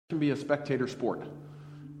can be a spectator sport,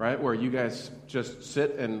 right? Where you guys just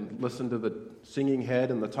sit and listen to the singing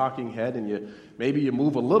head and the talking head, and maybe you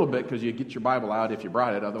move a little bit because you get your Bible out if you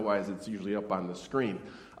brought it. Otherwise, it's usually up on the screen.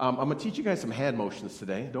 I'm going to teach you guys some hand motions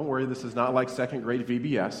today. Don't worry, this is not like second grade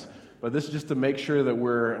VBS, but this is just to make sure that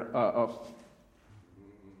we're...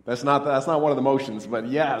 That's not one of the motions, but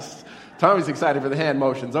yes, Tommy's excited for the hand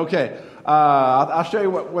motions. Okay, I'll show you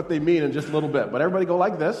what they mean in just a little bit. But everybody go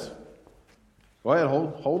like this. Go ahead,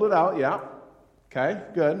 hold it out, yeah. Okay,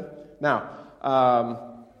 good. Now,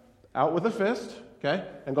 out with a fist, okay,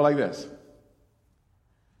 and go like this.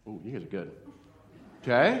 Ooh, you guys are good.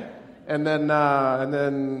 Okay, and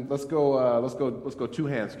then let's go two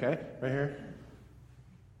hands, okay, right here.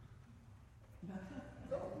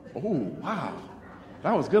 Oh, wow,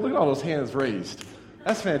 that was good. Look at all those hands raised.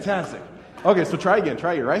 That's fantastic. Okay, so try again,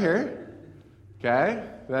 right here. Okay,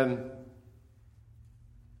 then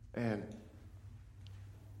and.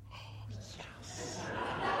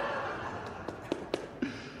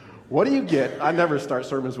 What do you get? I never start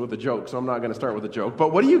sermons with a joke, so I'm not going to start with a joke.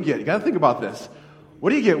 But what do you get? You got to think about this.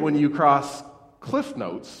 What do you get when you cross Cliff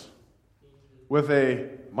Notes with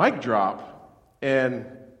a mic drop and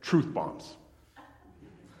truth bombs?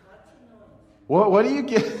 What do you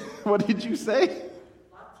get? What did you say?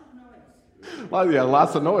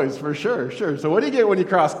 Lots of noise for sure. So what do you get when you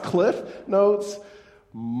cross Cliff Notes,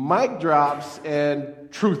 mic drops, and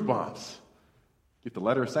truth bombs? Get the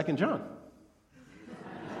letter of 2 John.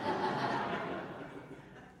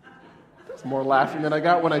 More laughing than I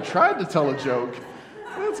got when I tried to tell a joke.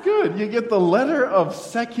 That's good. You get the letter of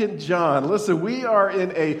 2 John. Listen, we are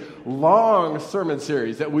in a long sermon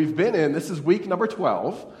series that we've been in. This is week number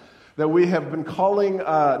 12 that we have been calling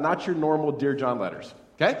Not Your Normal Dear John Letters.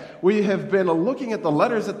 Okay? We have been looking at the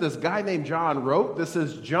letters that this guy named John wrote. This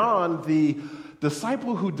is John, the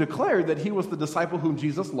disciple who declared that he was the disciple whom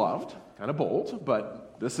Jesus loved. Kind of bold,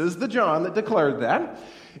 but this is the John that declared that.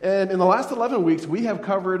 And in the last 11 weeks, we have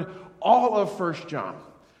covered all of 1 John.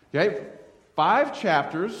 Okay? 5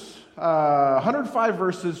 chapters, 105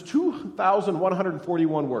 verses,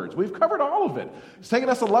 2,141 words. We've covered all of it. It's taken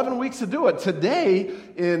us 11 weeks to do it. Today,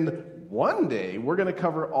 in one day, we're going to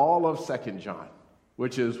cover all of 2 John,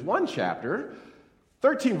 which is 1 chapter,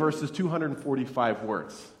 13 verses, 245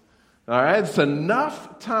 words. All right? It's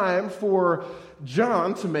enough time for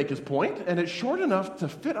John to make his point, and it's short enough to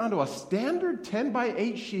fit onto a standard 10 by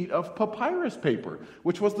 8 sheet of papyrus paper,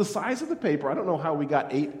 which was the size of the paper. I don't know how we got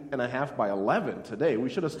 8.5 by 11 today. We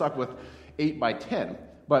should have stuck with 8 by 10,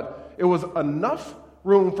 but it was enough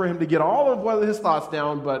room for him to get all of his thoughts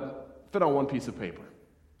down, but fit on one piece of paper.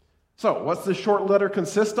 So, what's this short letter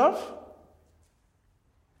consist of?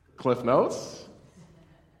 Cliff Notes,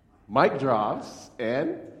 mic drops,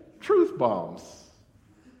 and truth bombs.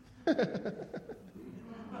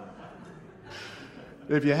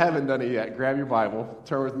 If you haven't done it yet, grab your Bible,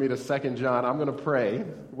 turn with me to 2 John. I'm going to pray.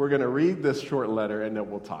 We're going to read this short letter, and then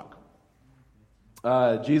we'll talk.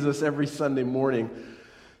 Jesus, every Sunday morning,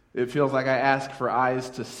 it feels like I ask for eyes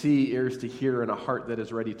to see, ears to hear, and a heart that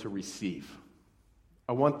is ready to receive.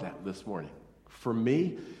 I want that this morning. For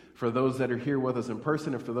me, for those that are here with us in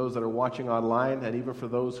person, and for those that are watching online, and even for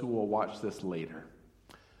those who will watch this later.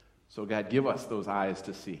 So God, give us those eyes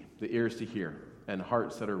to see, the ears to hear, and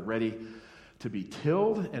hearts that are ready to be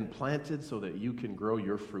tilled and planted so that you can grow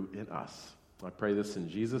your fruit in us. I pray this in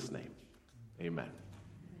Jesus' name. Amen.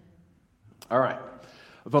 All right.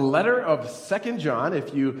 The letter of 2 John,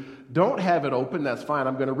 if you don't have it open, that's fine.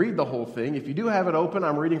 I'm going to read the whole thing. If you do have it open,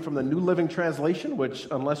 I'm reading from the New Living Translation, which,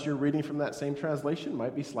 unless you're reading from that same translation,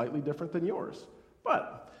 might be slightly different than yours.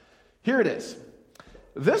 But here it is.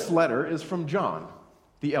 This letter is from John,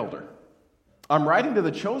 the elder. I'm writing to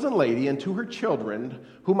the chosen lady and to her children,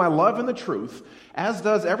 whom I love in the truth, as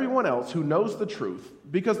does everyone else who knows the truth,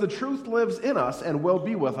 because the truth lives in us and will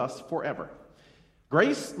be with us forever.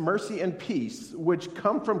 Grace, mercy, and peace, which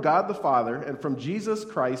come from God the Father and from Jesus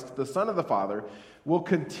Christ, the Son of the Father, will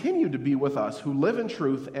continue to be with us who live in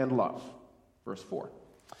truth and love. Verse 4.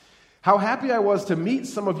 How happy I was to meet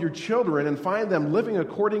some of your children and find them living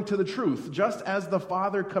according to the truth, just as the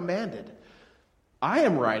Father commanded. I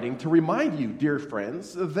am writing to remind you, dear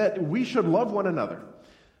friends, that we should love one another.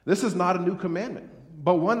 This is not a new commandment,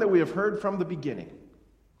 but one that we have heard from the beginning.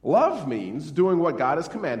 Love means doing what God has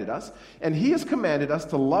commanded us, and He has commanded us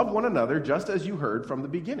to love one another just as you heard from the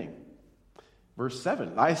beginning. Verse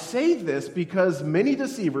 7, I say this because many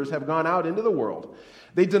deceivers have gone out into the world.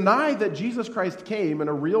 They deny that Jesus Christ came in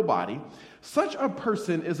a real body. Such a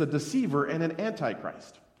person is a deceiver and an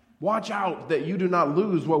antichrist. Watch out that you do not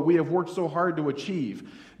lose what we have worked so hard to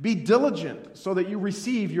achieve. Be diligent so that you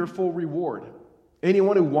receive your full reward.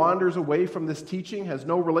 Anyone who wanders away from this teaching has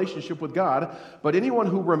no relationship with God, but anyone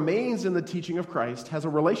who remains in the teaching of Christ has a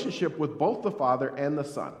relationship with both the Father and the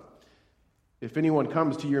Son. If anyone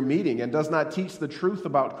comes to your meeting and does not teach the truth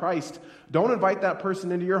about Christ, don't invite that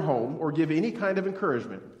person into your home or give any kind of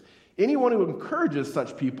encouragement. Anyone who encourages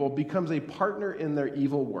such people becomes a partner in their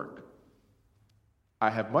evil work.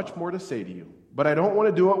 I have much more to say to you, but I don't want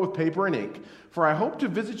to do it with paper and ink, for I hope to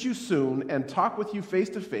visit you soon and talk with you face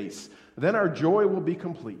to face. Then our joy will be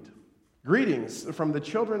complete. Greetings from the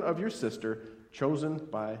children of your sister, chosen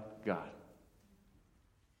by God.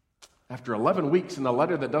 After 11 weeks in a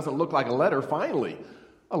letter that doesn't look like a letter, finally,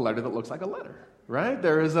 a letter that looks like a letter, right?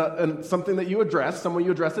 There is something that you address, someone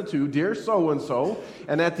you address it to, dear so-and-so,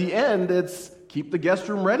 and at the end, it's keep the guest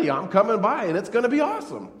room ready, I'm coming by, and it's going to be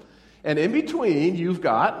awesome. And in between, you've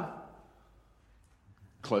got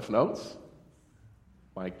cliff notes,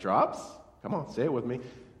 mic drops, come on, say it with me,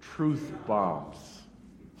 truth bombs.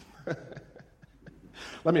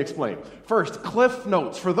 Let me explain. First, cliff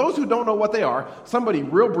notes. For those who don't know what they are, somebody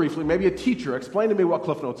real briefly, maybe a teacher, explain to me what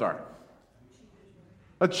cliff notes are.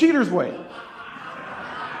 A cheater's way.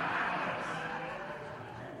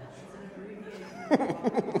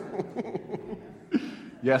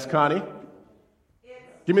 Yes, Connie?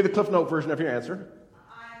 Give me the cliff note version of your answer.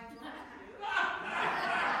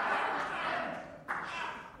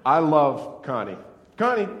 I love Connie.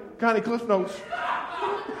 Connie, cliff notes.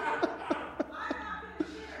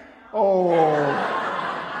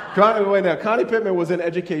 Connie Pittman was in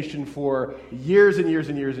education for years and years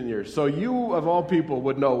and years and years. So you, of all people,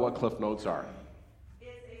 would know what cliff notes are.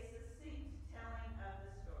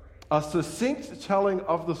 A succinct telling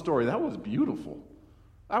of the story. That was beautiful.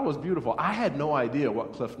 I had no idea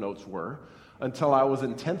what cliff notes were until I was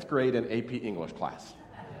in 10th grade in AP English class.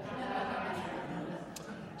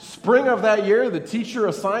 Spring of that year, the teacher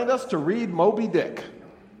assigned us to read Moby Dick.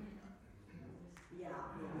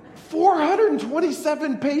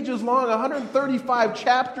 427 pages long, 135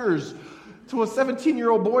 chapters. To a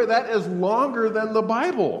 17-year-old boy, that is longer than the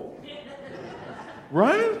Bible.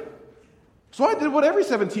 Right? So I did what every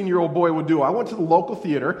 17-year-old boy would do. I went to the local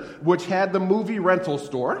theater, which had the movie rental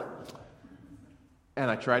store, and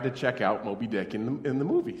I tried to check out Moby Dick in the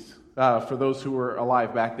movies. For those who were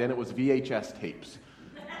alive back then, it was VHS tapes.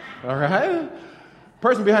 All right?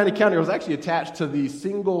 Person behind the counter was actually attached to the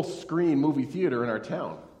single-screen movie theater in our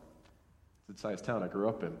town. It's the size town I grew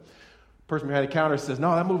up in. Person behind the counter says,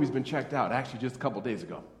 no, that movie's been checked out, actually just a couple days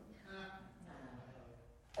ago.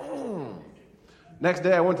 Next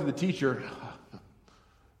day, I went to the teacher.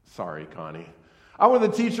 Sorry, Connie. I went to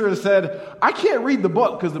the teacher and said, I can't read the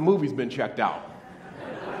book because the movie's been checked out.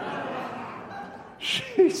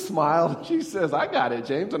 She smiled. She says, I got it,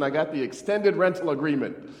 James, and I got the extended rental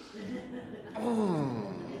agreement.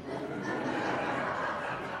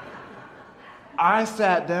 I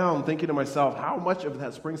sat down thinking to myself, how much of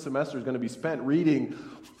that spring semester is going to be spent reading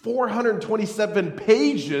 427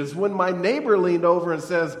 pages when my neighbor leaned over and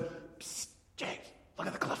says, Psst, James, look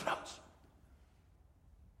at the cliff notes.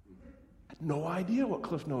 I had no idea what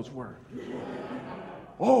cliff notes were.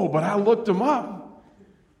 Oh, but I looked them up,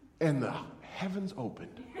 and the heavens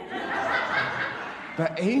opened.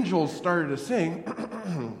 The angels started to sing.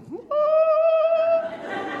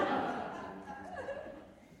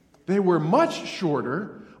 They were much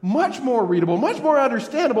shorter, much more readable, much more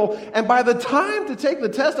understandable, and by the time to take the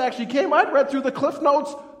test actually came, I'd read through the cliff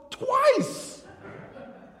notes twice.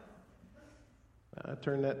 I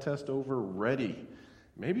turned that test over ready,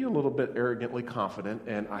 maybe a little bit arrogantly confident,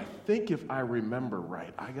 and I think if I remember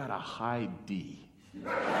right, I got a high D.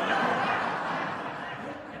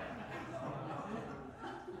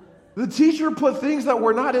 The teacher put things that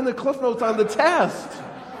were not in the cliff notes on the test.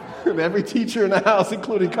 And every teacher in the house,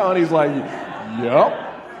 including Connie's like,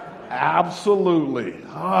 yep, absolutely.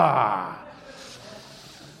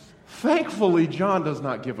 Thankfully, John does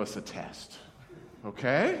not give us a test,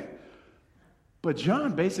 okay? But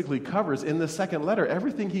John basically covers in the second letter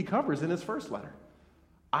everything he covers in his first letter.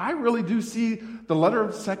 I really do see the letter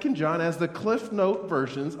of 2 John as the Cliff Note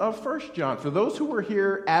versions of 1 John. For those who were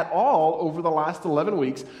here at all over the last 11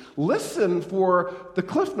 weeks, listen for the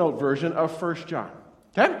Cliff Note version of 1 John.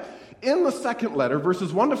 Okay? In the second letter,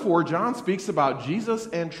 verses 1 to 4, John speaks about Jesus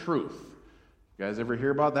and truth. You guys ever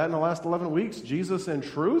hear about that in the last 11 weeks? Jesus and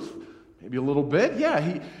truth? Maybe a little bit.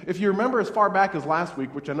 Yeah, if you remember as far back as last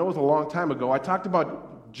week, which I know was a long time ago, I talked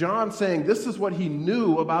about John saying this is what he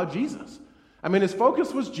knew about Jesus. I mean, his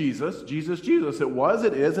focus was Jesus, Jesus, Jesus. It was,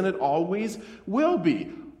 it is, and it always will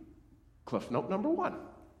be. Cliff note number 1,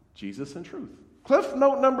 Jesus and truth. Cliff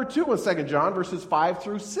note number 2 in 2 John, verses 5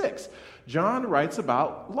 through 6. John writes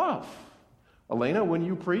about love. Elena, when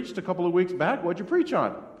you preached a couple of weeks back, what'd you preach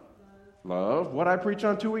on? Love. What'd I preach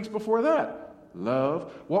on 2 weeks before that?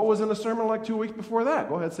 Love. What was in the sermon like 2 weeks before that?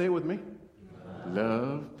 Go ahead, say it with me.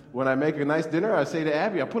 Love. When I make a nice dinner, I say to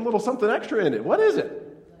Abby, I put a little something extra in it. What is it?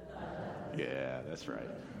 Yeah, that's right.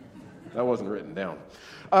 That wasn't written down.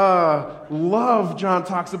 Love, John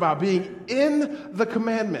talks about being in the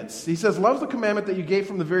commandments. He says, love's the commandment that you gave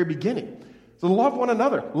from the very beginning. So love one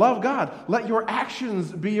another. Love God. Let your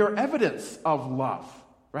actions be your evidence of love.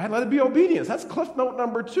 Right? Let it be obedience. That's Cliff Note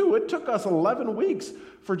number 2. It took us 11 weeks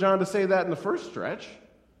for John to say that in the first stretch.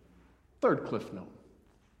 Third Cliff Note.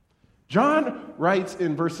 John writes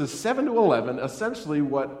in verses 7 to 11 essentially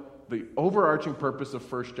what the overarching purpose of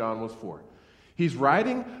 1 John was for. He's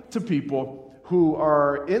writing to people who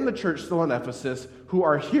are in the church still in Ephesus, who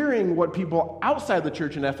are hearing what people outside the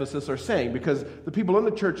church in Ephesus are saying, because the people in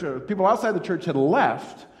the church, people outside the church had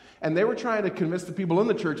left, and they were trying to convince the people in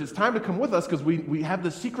the church, it's time to come with us because we have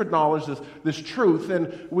this secret knowledge, this truth,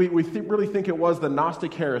 and we really think it was the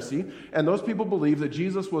Gnostic heresy. And those people believed that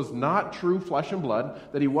Jesus was not true flesh and blood,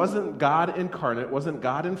 that he wasn't God incarnate, wasn't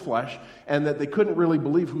God in flesh, and that they couldn't really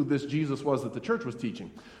believe who this Jesus was that the church was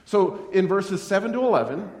teaching. So in verses 7 to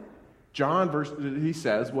 11, John, he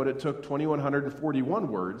says what it took 2,141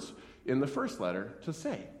 words in the first letter to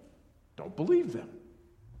say. Don't believe them.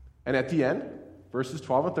 And at the end, verses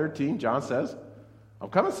 12 and 13, John says, I'm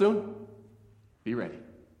coming soon. Be ready.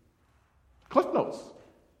 Cliff Notes.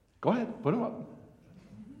 Go ahead, put them up.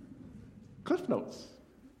 Cliff Notes.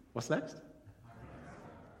 What's next?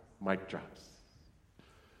 Mic drops.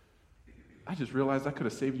 I just realized I could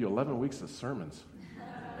have saved you 11 weeks of sermons.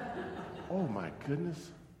 Oh my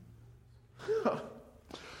goodness.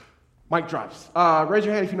 Mic drops. Raise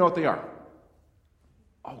your hand if you know what they are.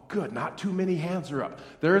 Oh, good. Not too many hands are up.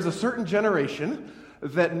 There is a certain generation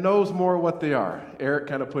that knows more what they are. Eric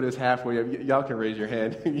kind of put his halfway up. Y'all can raise your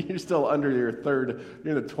hand. You're still under your third.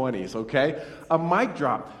 You're in the 20s, okay? A mic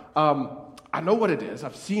drop. I know what it is.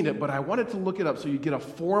 I've seen it, but I wanted to look it up so you get a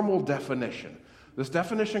formal definition. This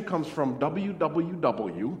definition comes from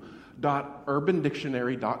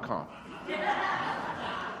www.urbandictionary.com.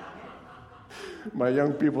 My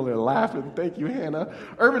young people are laughing. Thank you, Hannah.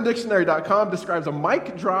 UrbanDictionary.com describes a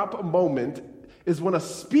mic drop moment is when a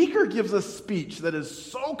speaker gives a speech that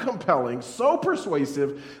is so compelling, so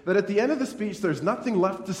persuasive, that at the end of the speech, there's nothing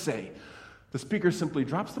left to say. The speaker simply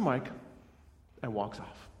drops the mic and walks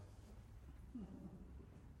off.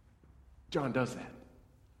 John does that.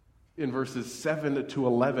 In verses 7 to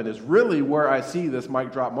 11 is really where I see this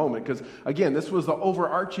mic drop moment, because, again, this was the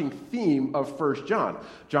overarching theme of 1 John.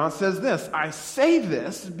 John says this, I say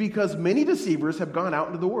this because many deceivers have gone out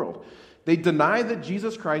into the world. They deny that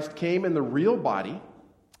Jesus Christ came in the real body.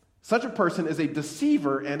 Such a person is a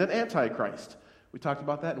deceiver and an antichrist. We talked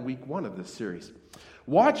about that in week 1 of this series.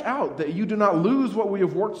 Watch out that you do not lose what we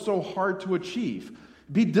have worked so hard to achieve.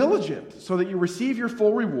 Be diligent so that you receive your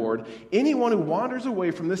full reward. Anyone who wanders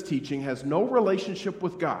away from this teaching has no relationship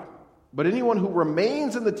with God. But anyone who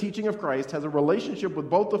remains in the teaching of Christ has a relationship with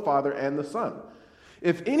both the Father and the Son.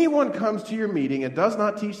 If anyone comes to your meeting and does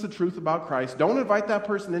not teach the truth about Christ, don't invite that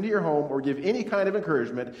person into your home or give any kind of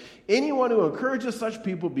encouragement. Anyone who encourages such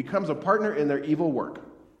people becomes a partner in their evil work.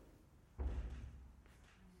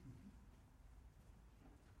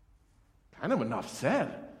 Kind of enough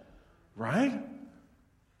said, right?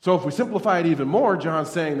 So if we simplify it even more, John's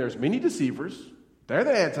saying there's many deceivers. They're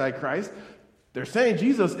the Antichrist. They're saying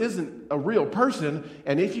Jesus isn't a real person.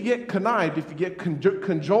 And if you get connived, if you get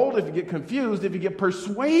cajoled, if you get confused, if you get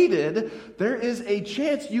persuaded, there is a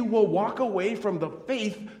chance you will walk away from the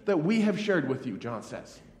faith that we have shared with you, John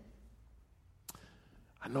says.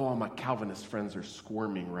 I know all my Calvinist friends are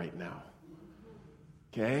squirming right now.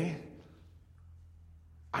 Okay?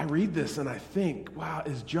 I read this and I think, wow,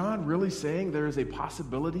 is John really saying there is a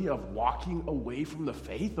possibility of walking away from the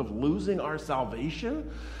faith, of losing our salvation?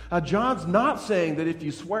 John's not saying that if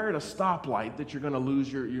you swear at a stoplight that you're going to lose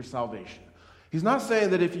your salvation. He's not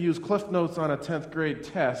saying that if you use Cliff Notes on a 10th grade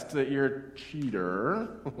test that you're a cheater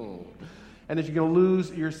and that you're going to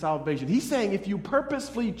lose your salvation. He's saying if you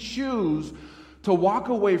purposefully choose to walk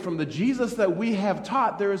away from the Jesus that we have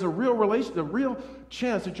taught, there is a real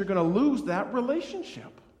chance that you're going to lose that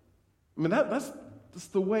relationship. I mean, that's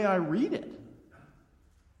the way I read it.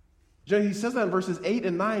 He says that in verses 8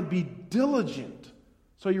 and 9, be diligent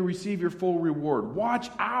so you receive your full reward. Watch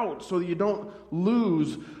out so that you don't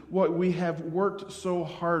lose what we have worked so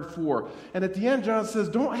hard for. And at the end, John says,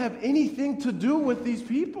 don't have anything to do with these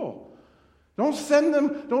people. Don't send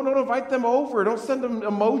them, don't invite them over. Don't send them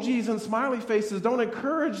emojis and smiley faces. Don't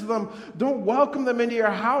encourage them. Don't welcome them into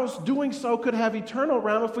your house. Doing so could have eternal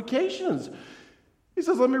ramifications. He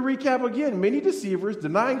says, let me recap again. Many deceivers,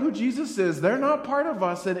 denying who Jesus is, they're not part of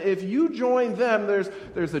us. And if you join them,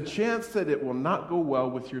 there's a chance that it will not go well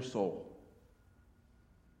with your soul.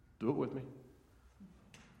 Do it with me.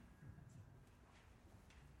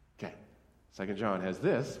 Okay. 2 John has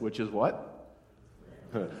this, which is what?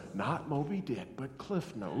 Not Moby Dick, but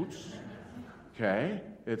Cliff Notes. Okay.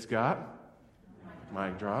 It's got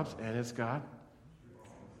mic drops, and it's got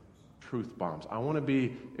truth bombs. I want to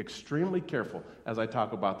be extremely careful as I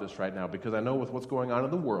talk about this right now, because I know with what's going on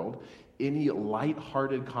in the world, any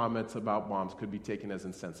light-hearted comments about bombs could be taken as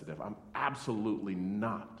insensitive. I'm absolutely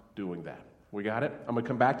not doing that. We got it? I'm going to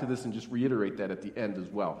come back to this and just reiterate that at the end as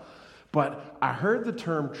well. But I heard the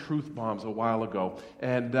term truth bombs a while ago,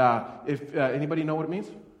 and if anybody know what it means?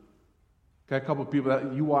 Okay, a couple of people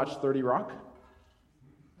that you watch 30 Rock?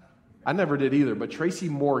 I never did either, but Tracy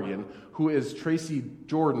Morgan, who is Tracy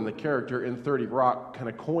Jordan, the character in 30 Rock, kind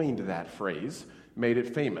of coined that phrase, made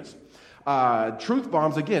it famous. Truth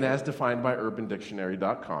bombs, again, as defined by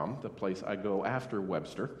UrbanDictionary.com, the place I go after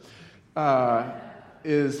Webster,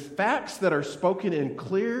 is facts that are spoken in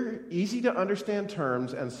clear, easy-to-understand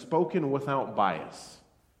terms and spoken without bias.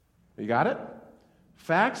 You got it?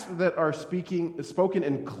 Facts that are spoken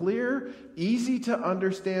in clear,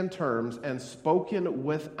 easy-to-understand terms and spoken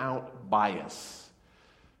without bias.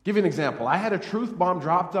 Give you an example. I had a truth bomb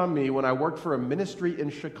dropped on me when I worked for a ministry in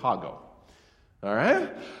Chicago. All right?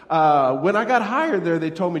 When I got hired there, they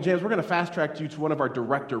told me, James, we're going to fast-track you to one of our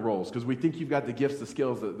director roles because we think you've got the gifts, the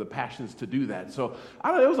skills, the passions to do that. So, I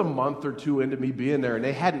don't know, it was a month or two into me being there, and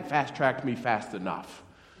they hadn't fast-tracked me fast enough.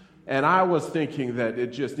 And I was thinking that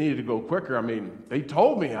it just needed to go quicker. I mean, they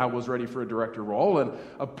told me I was ready for a director role, and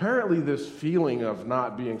apparently this feeling of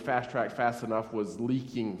not being fast-tracked fast enough was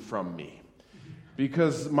leaking from me.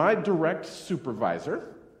 Because my direct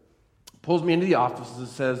supervisor pulls me into the office and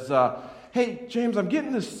says, hey, James, I'm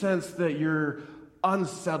getting this sense that you're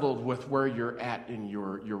unsettled with where you're at in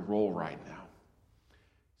your role right now.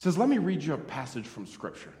 He says, let me read you a passage from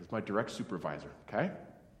Scripture. It's my direct supervisor, okay?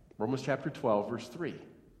 Romans chapter 12, verse 3.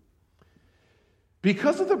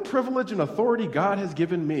 Because of the privilege and authority God has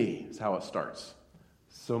given me, is how it starts.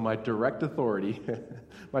 So my direct authority,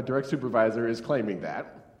 my direct supervisor is claiming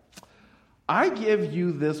that. I give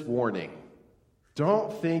you this warning.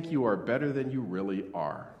 Don't think you are better than you really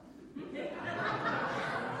are.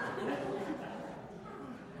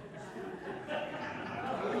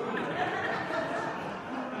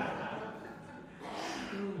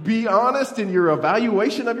 Be honest in your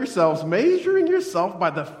evaluation of yourselves, measuring yourself by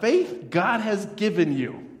the faith God has given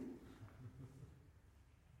you.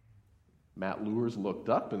 Matt Lewers looked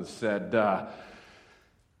up and said,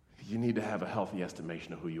 you need to have a healthy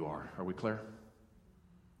estimation of who you are. Are we clear?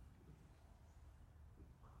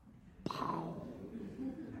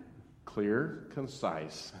 Clear,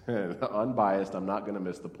 concise, unbiased. I'm not going to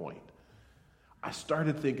miss the point. I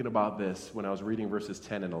started thinking about this when I was reading verses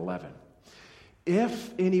 10 and 11. If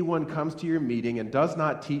anyone comes to your meeting and does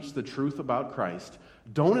not teach the truth about Christ,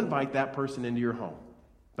 don't invite that person into your home.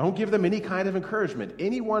 Don't give them any kind of encouragement.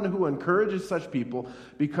 Anyone who encourages such people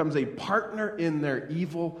becomes a partner in their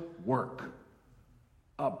evil work.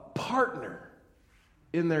 A partner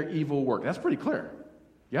in their evil work. That's pretty clear.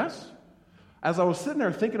 Yes? As I was sitting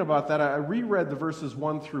there thinking about that, I reread the verses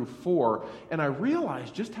 1 through 4, and I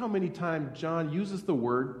realized just how many times John uses the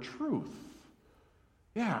word truth.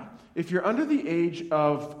 Yeah, if you're under the age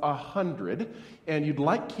of 100 and you'd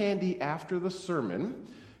like candy after the sermon,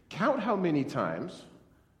 count how many times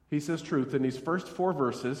he says truth in these first 4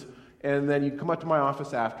 verses, and then you come up to my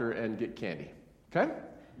office after and get candy. Okay?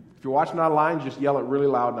 If you're watching online, just yell it really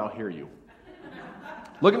loud and I'll hear you.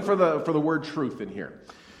 Looking for the word truth in here.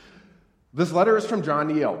 This letter is from John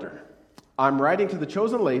the Elder. I'm writing to the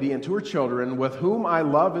chosen lady and to her children, with whom I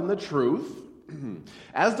love in the truth,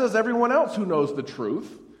 as does everyone else who knows the truth,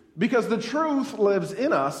 because the truth lives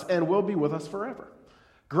in us and will be with us forever.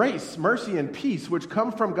 Grace, mercy, and peace, which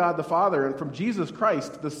come from God the Father and from Jesus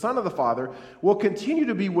Christ, the Son of the Father, will continue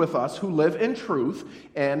to be with us who live in truth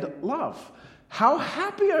and love. How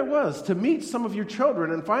happy I was to meet some of your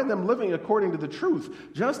children and find them living according to the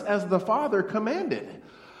truth, just as the Father commanded.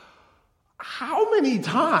 How many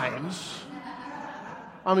times?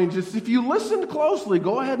 I mean, just if you listened closely,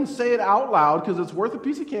 go ahead and say it out loud, because it's worth a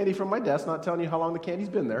piece of candy from my desk. Not telling you how long the candy's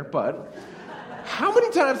been there, but how many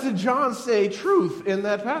times did John say truth in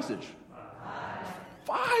that passage?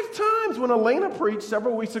 5 times. When Elena preached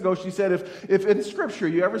several weeks ago, she said, if in Scripture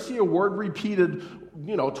you ever see a word repeated,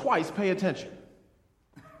 twice, pay attention.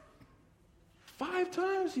 5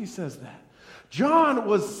 times he says that. John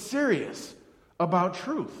was serious about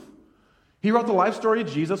truth. He wrote the life story of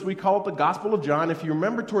Jesus. We call it the Gospel of John. If you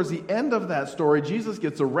remember, towards the end of that story, Jesus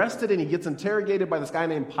gets arrested and he gets interrogated by this guy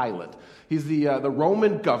named Pilate. He's the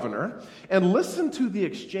Roman governor. And listen to the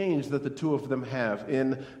exchange that the two of them have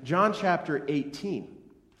in John chapter 18,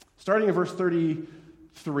 starting in verse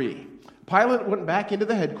 33. Pilate went back into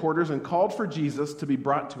the headquarters and called for Jesus to be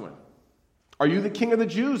brought to him. "Are you the king of the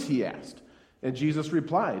Jews?" he asked. And Jesus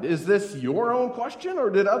replied, "Is this your own question, or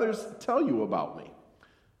did others tell you about me?"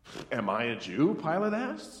 "Am I a Jew?" Pilate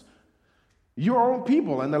asks. "Your own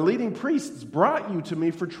people and the leading priests brought you to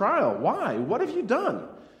me for trial. Why? What have you done?"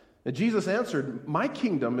 And Jesus answered, "My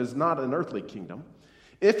kingdom is not an earthly kingdom.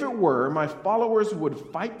 If it were, my followers would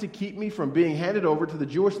fight to keep me from being handed over to the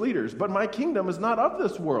Jewish leaders. But my kingdom is not of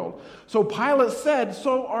this world." So Pilate said,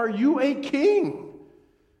 "So are you a king?"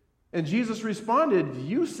 And Jesus responded,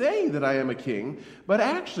 "You say that I am a king, but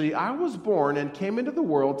actually I was born and came into the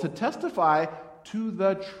world to testify to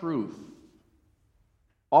the truth.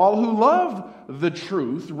 All who love the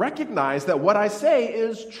truth recognize that what I say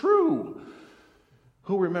is true."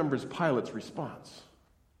 Who remembers Pilate's response?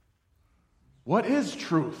 "What is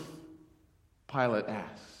truth?" Pilate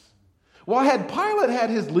asks. Well, had Pilate had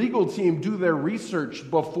his legal team do their research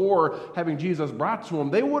before having Jesus brought to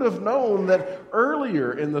him, they would have known that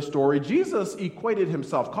earlier in the story, Jesus equated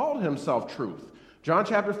himself, called himself truth. John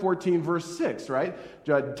chapter 14, verse 6, right?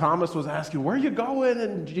 Thomas was asking, "Where are you going?"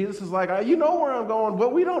 And Jesus is like, "You know where I'm going."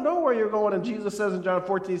 "Well, we don't know where you're going." And Jesus says in John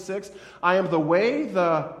 14, 6, "I am the way,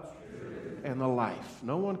 the truth, and the life.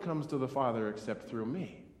 No one comes to the Father except through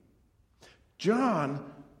me." John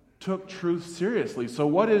took truth seriously. So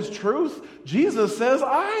what is truth? Jesus says,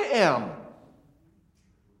 "I am."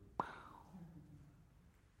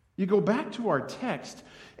 You go back to our text,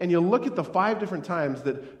 and you look at the 5 different times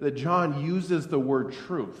that John uses the word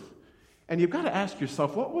truth. And you've got to ask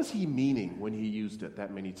yourself, what was he meaning when he used it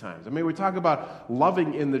that many times? I mean, we talk about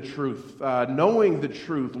loving in the truth, knowing the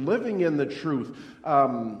truth, living in the truth.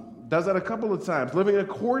 Does that a couple of times. Living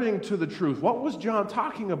according to the truth. What was John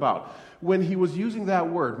talking about when he was using that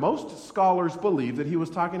word? Most scholars believe that he was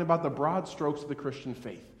talking about the broad strokes of the Christian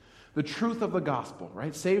faith. The truth of the gospel,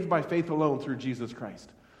 right? Saved by faith alone through Jesus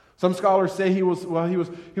Christ. Some scholars say he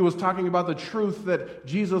was talking about the truth that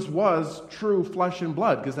Jesus was true flesh and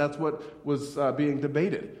blood, because that's what was being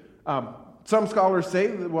debated. Some scholars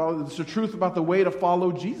say, well, it's the truth about the way to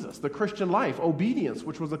follow Jesus, the Christian life, obedience,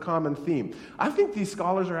 which was a common theme. I think these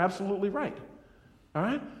scholars are absolutely right. All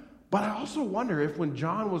right? But I also wonder if when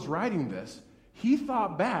John was writing this, he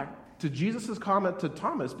thought back to Jesus' comment to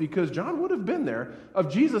Thomas, because John would have been there,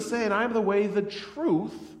 of Jesus saying, "I am the way, the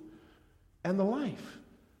truth, and the life."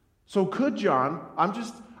 So could John, I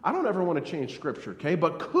don't ever want to change Scripture, okay?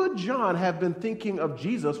 But could John have been thinking of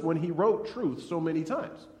Jesus when he wrote truth so many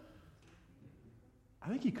times? I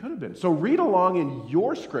think he could have been. So read along in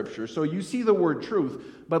your Scripture so you see the word truth,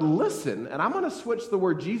 but listen, and I'm going to switch the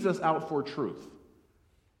word Jesus out for truth.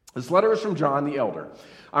 This letter is from John the elder.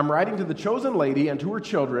 "I'm writing to the chosen lady and to her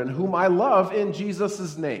children, whom I love in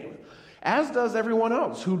Jesus' name, as does everyone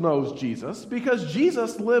else who knows Jesus, because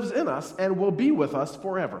Jesus lives in us and will be with us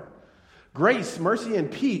forever. Grace, mercy, and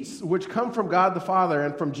peace, which come from God the Father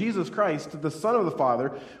and from Jesus Christ, the Son of the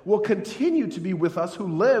Father, will continue to be with us who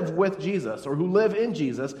live with Jesus, or who live in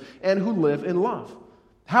Jesus, and who live in love.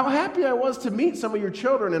 How happy I was to meet some of your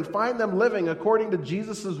children and find them living according to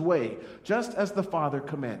Jesus' way, just as the Father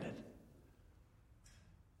commanded."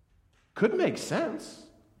 Could make sense,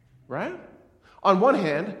 right? On one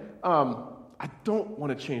hand, I don't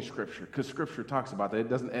want to change Scripture, because Scripture talks about that. It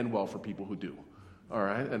doesn't end well for people who do. All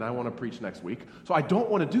right, and I want to preach next week. So I don't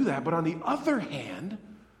want to do that. But on the other hand,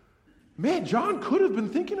 man, John could have been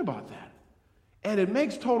thinking about that. And it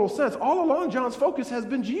makes total sense. All along, John's focus has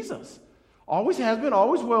been Jesus. Always has been,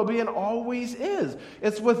 always will be, and always is.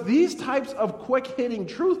 It's with these types of quick-hitting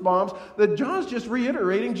truth bombs that John's just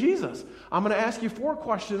reiterating Jesus. I'm going to ask you 4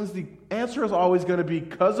 questions. The answer is always going to be,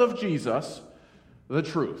 because of Jesus, the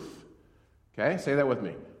truth. Okay, say that with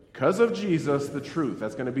me. Because of Jesus, the truth.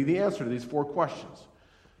 That's going to be the answer to these 4 questions.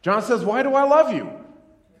 John says, "Why do I love you?"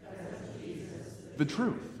 Because of Jesus. The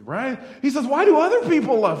truth, right? He says, "Why do other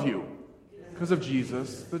people love you?" Because of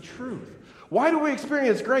Jesus, the truth. Why do we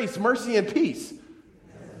experience grace, mercy, and peace?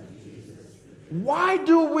 Because of Jesus, the truth. Why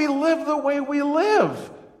do we live the way we live?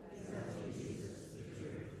 Because of Jesus, the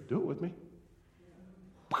truth. Do it with me.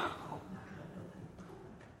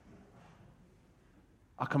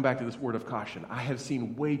 I'll come back to this word of caution. I have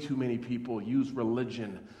seen way too many people use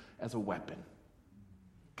religion as a weapon.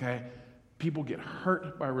 Okay? People get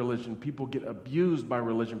hurt by religion. People get abused by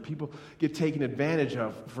religion. People get taken advantage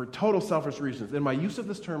of for total selfish reasons. In my use of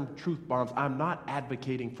this term, truth bombs, I'm not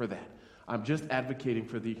advocating for that. I'm just advocating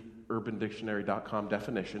for the UrbanDictionary.com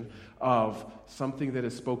definition of something that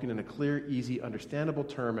is spoken in a clear, easy, understandable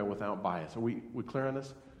term and without bias. Are we clear on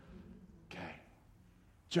this? Okay.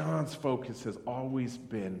 John's focus has always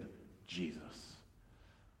been Jesus.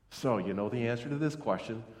 So you know the answer to this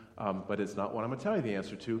question, but it's not what I'm going to tell you the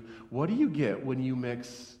answer to. What do you get when you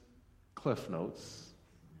mix Cliff Notes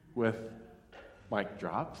with mic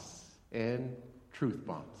drops and truth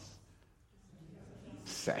bombs?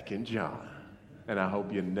 2 John. And I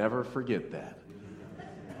hope you never forget that.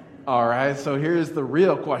 All right, so here's the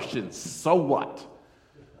real question. So what?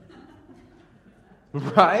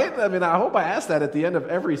 Right? I mean, I hope I ask that at the end of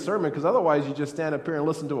every sermon, because otherwise you just stand up here and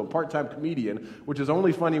listen to a part-time comedian, which is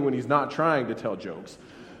only funny when he's not trying to tell jokes.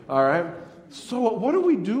 All right? So what do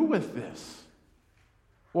we do with this?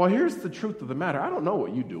 Well, here's the truth of the matter. I don't know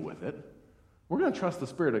what you do with it. We're going to trust the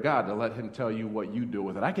Spirit of God to let him tell you what you do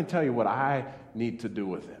with it. I can tell you what I need to do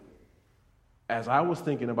with it. As I was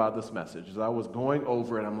thinking about this message, as I was going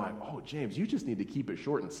over it, I'm like, oh, James, you just need to keep it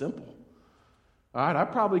short and simple. All right, I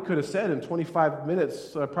probably could have said in 25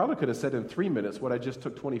 minutes, I probably could have said in 3 minutes what I just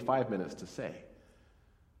took 25 minutes to say.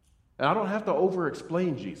 And I don't have to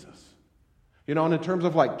over-explain Jesus. You know, and in terms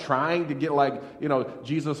of like trying to get like, you know,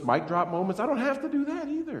 Jesus mic drop moments, I don't have to do that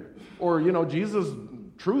either. Or, you know, Jesus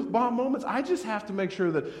truth bomb moments. I just have to make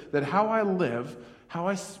sure that how I live, how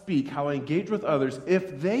I speak, how I engage with others,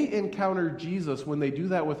 if they encounter Jesus when they do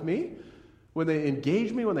that with me, when they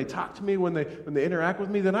engage me, when they talk to me, when they interact with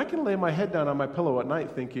me, then I can lay my head down on my pillow at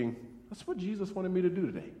night thinking, that's what Jesus wanted me to do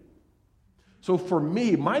today. So for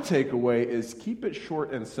me, my takeaway is keep it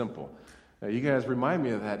short and simple. Now, you guys remind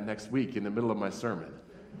me of that next week in the middle of my sermon.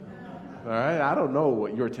 All right? I don't know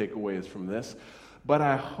what your takeaway is from this, but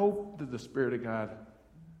I hope that the Spirit of God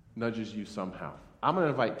nudges you somehow. I'm going to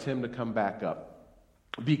invite Tim to come back up.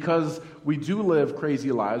 Because we do live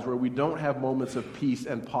crazy lives where we don't have moments of peace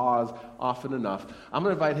and pause often enough, I'm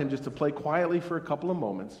going to invite him just to play quietly for a couple of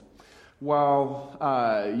moments while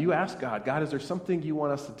you ask God, God, is there something you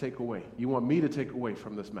want us to take away? You want me to take away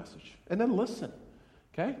from this message? And then listen,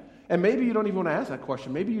 okay? And maybe you don't even want to ask that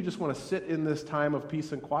question. Maybe you just want to sit in this time of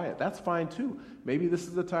peace and quiet. That's fine too. Maybe this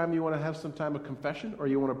is the time you want to have some time of confession, or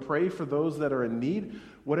you want to pray for those that are in need.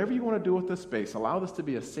 Whatever you want to do with this space, allow this to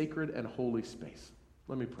be a sacred and holy space.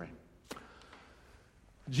 Let me pray.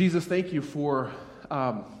 Jesus, thank you for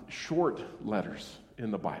short letters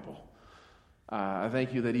in the Bible. I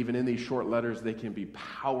thank you that even in these short letters, they can be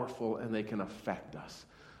powerful and they can affect us.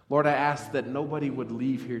 Lord, I ask that nobody would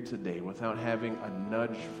leave here today without having a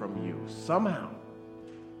nudge from you somehow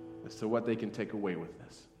as to what they can take away with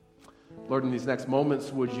this. Lord, in these next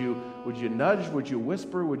moments, would you nudge? Would you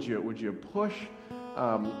whisper? Would you push?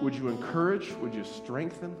 Would you encourage? Would you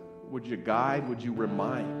strengthen? Would you guide? Would you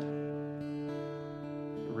remind?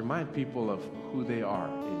 Remind people of who they are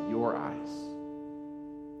in your eyes.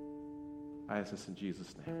 I ask this in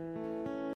Jesus' name.